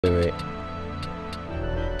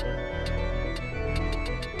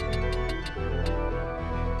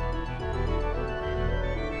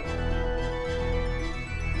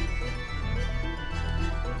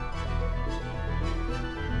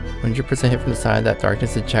100% hit from the side. That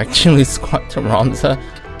darkness eject. You lose squat to Ramza.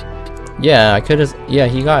 Yeah, I could have. Yeah,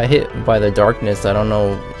 he got hit by the darkness. I don't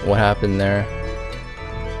know what happened there.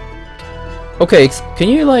 Okay, can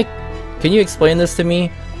you explain this to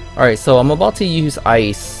me? Alright, so I'm about to use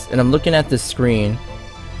ice, and I'm looking at this screen.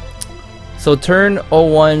 So turn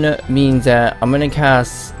 01 means that I'm gonna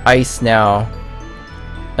cast ice now,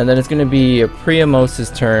 and then it's gonna be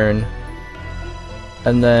Priamos's turn,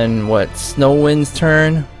 and then what? Snowwind's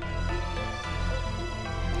turn.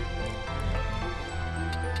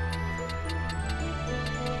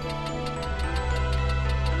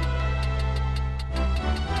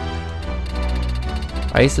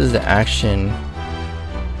 Ice is the action.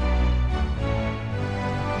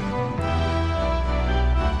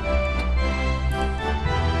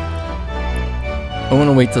 I want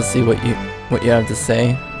to wait to see what you have to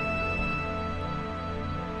say.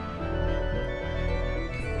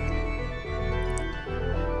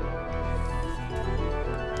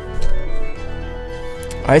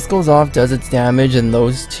 Ice goes off, does its damage, and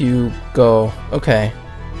those two go. Okay.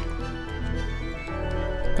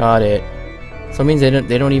 Got it. So it means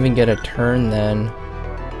they don't even get a turn then.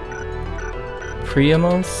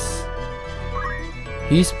 Priamos?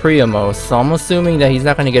 He's Priamos, so I'm assuming that he's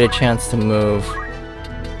not gonna get a chance to move.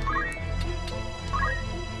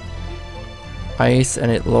 Ice and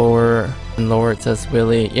it lower it says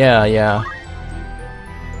Willy. Yeah.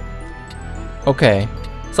 Okay.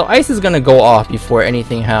 So ice is gonna go off before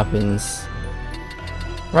anything happens.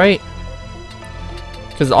 Right?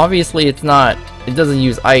 Because obviously it doesn't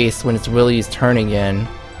use ice when it's Willy's turn again.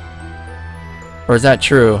 Or is that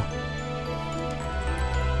true?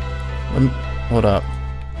 Hold up.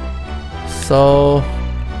 So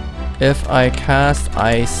if I cast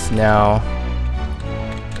ice now,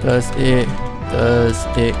 does it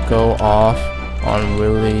go off on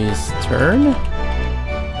Willy's turn?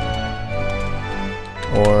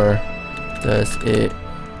 Or does it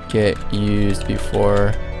get used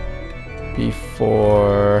before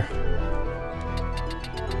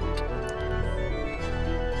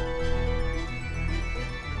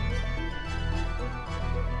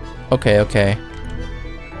Okay.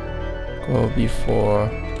 Go before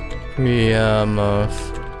Priamos.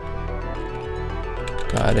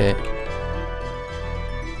 Got it.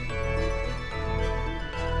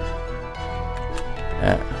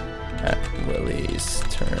 At Willy's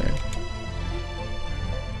turn.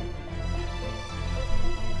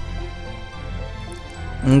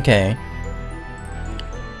 Okay.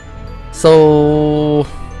 So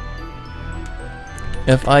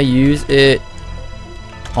if I use it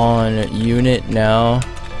on unit now,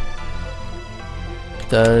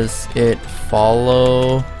 does it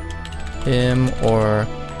follow him or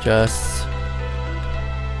just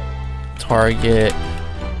target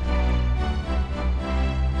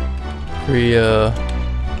Priamos's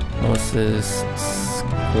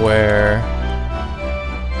square?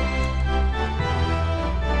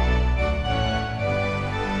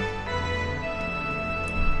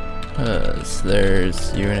 Because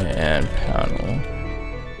there's unit and panel.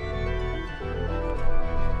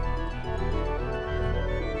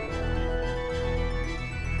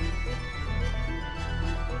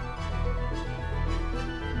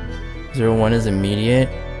 Zero one is immediate.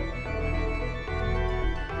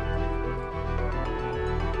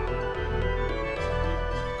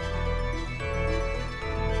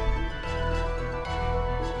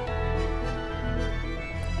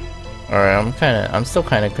 Alright, I'm still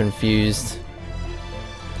kinda confused.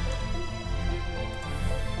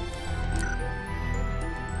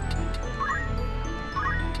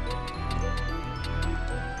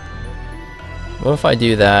 What if I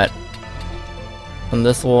do that? And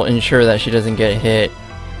this will ensure that she doesn't get hit.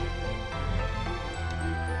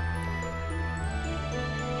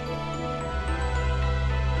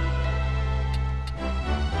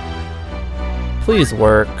 Please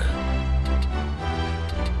work.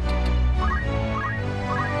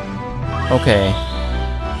 Okay.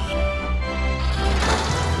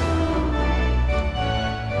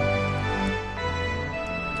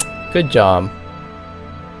 Good job.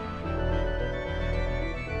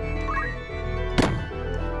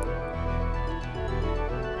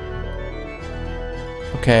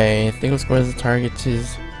 Okay, think of squares as targets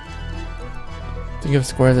is. Think of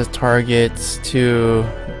squares as targets to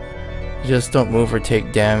just don't move or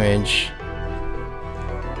take damage.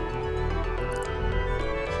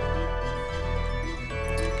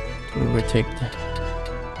 Move or take.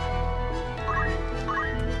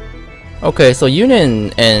 Okay, so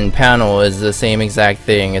unit and panel is the same exact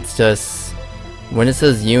thing. It's just when it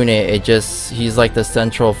says unit, he's like the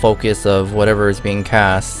central focus of whatever is being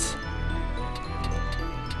cast.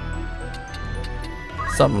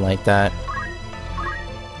 Something like that.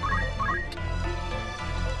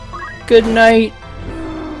 Good night.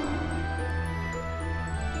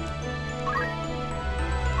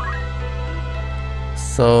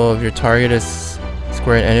 So if your target is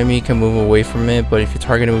square, an enemy can move away from it, but if you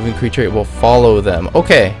target a moving creature, it will follow them.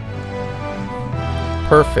 Okay.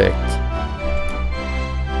 Perfect.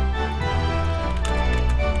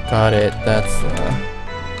 Got it. That's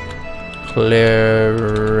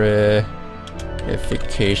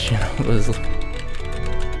clarification was.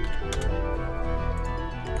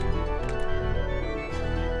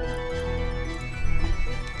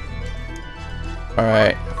 All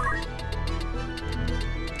right.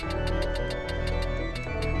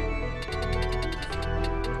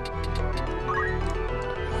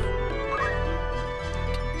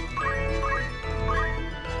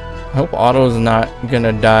 I hope Otto's not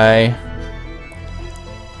gonna die.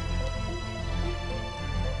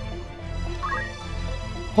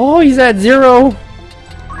 Oh, he's at 0.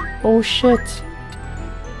 Oh shit.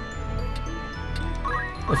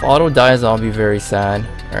 If Otto dies, I'll be very sad.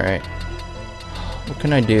 Alright. What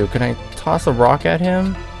can I do? Can I toss a rock at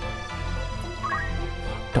him?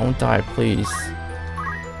 Don't die, please.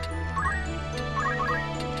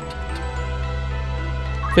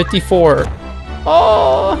 $54.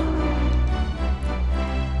 Oh!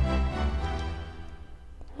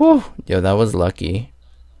 Whew. Yo, that was lucky.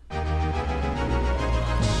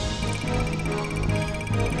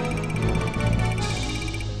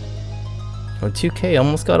 Oh, 2K,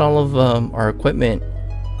 almost got all of our equipment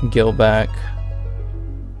gil back.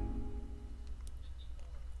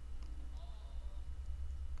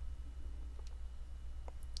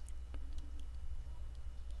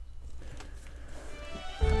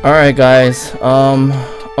 Alright guys,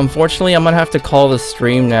 unfortunately I'm gonna have to call the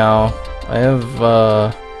stream now. I have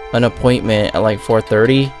an appointment at like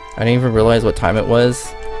 4:30. I didn't even realize what time it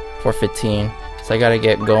was. 4:15. So I gotta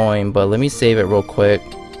get going, but let me save it real quick.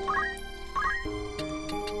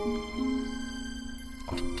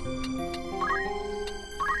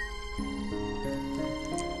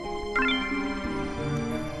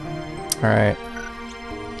 Alright.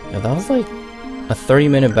 Yeah, that was like a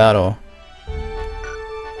 30-minute battle.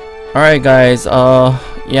 Alright guys, yeah,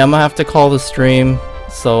 I'm gonna have to call the stream.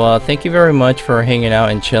 So thank you very much for hanging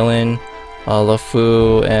out and chilling.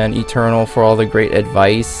 LeFou and Eternal for all the great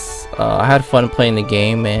advice. I had fun playing the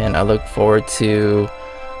game and I look forward to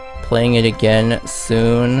playing it again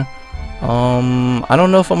soon. I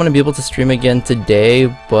don't know if I'm gonna be able to stream again today,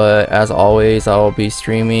 but as always I'll be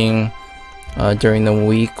streaming during the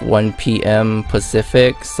week 1 p.m.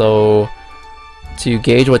 Pacific. So to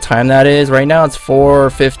gauge what time that is, right now it's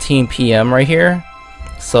 4:15 p.m. right here.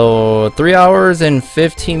 So 3 hours and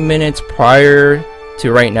 15 minutes prior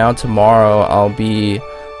to right now, tomorrow I'll be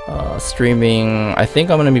streaming. I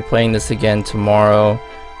think I'm gonna be playing this again tomorrow,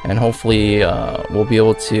 and hopefully we'll be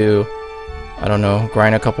able to, I don't know,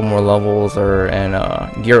 grind a couple more levels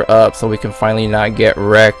and gear up so we can finally not get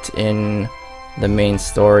wrecked in the main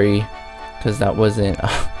story, because that wasn't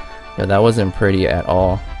yeah, that wasn't pretty at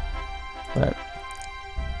all. But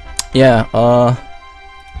yeah,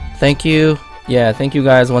 thank you. Yeah, thank you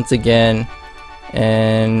guys once again,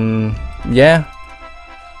 and yeah,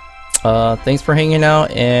 thanks for hanging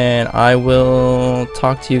out, and I will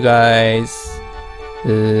talk to you guys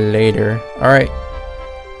later. Alright,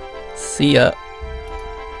 see ya.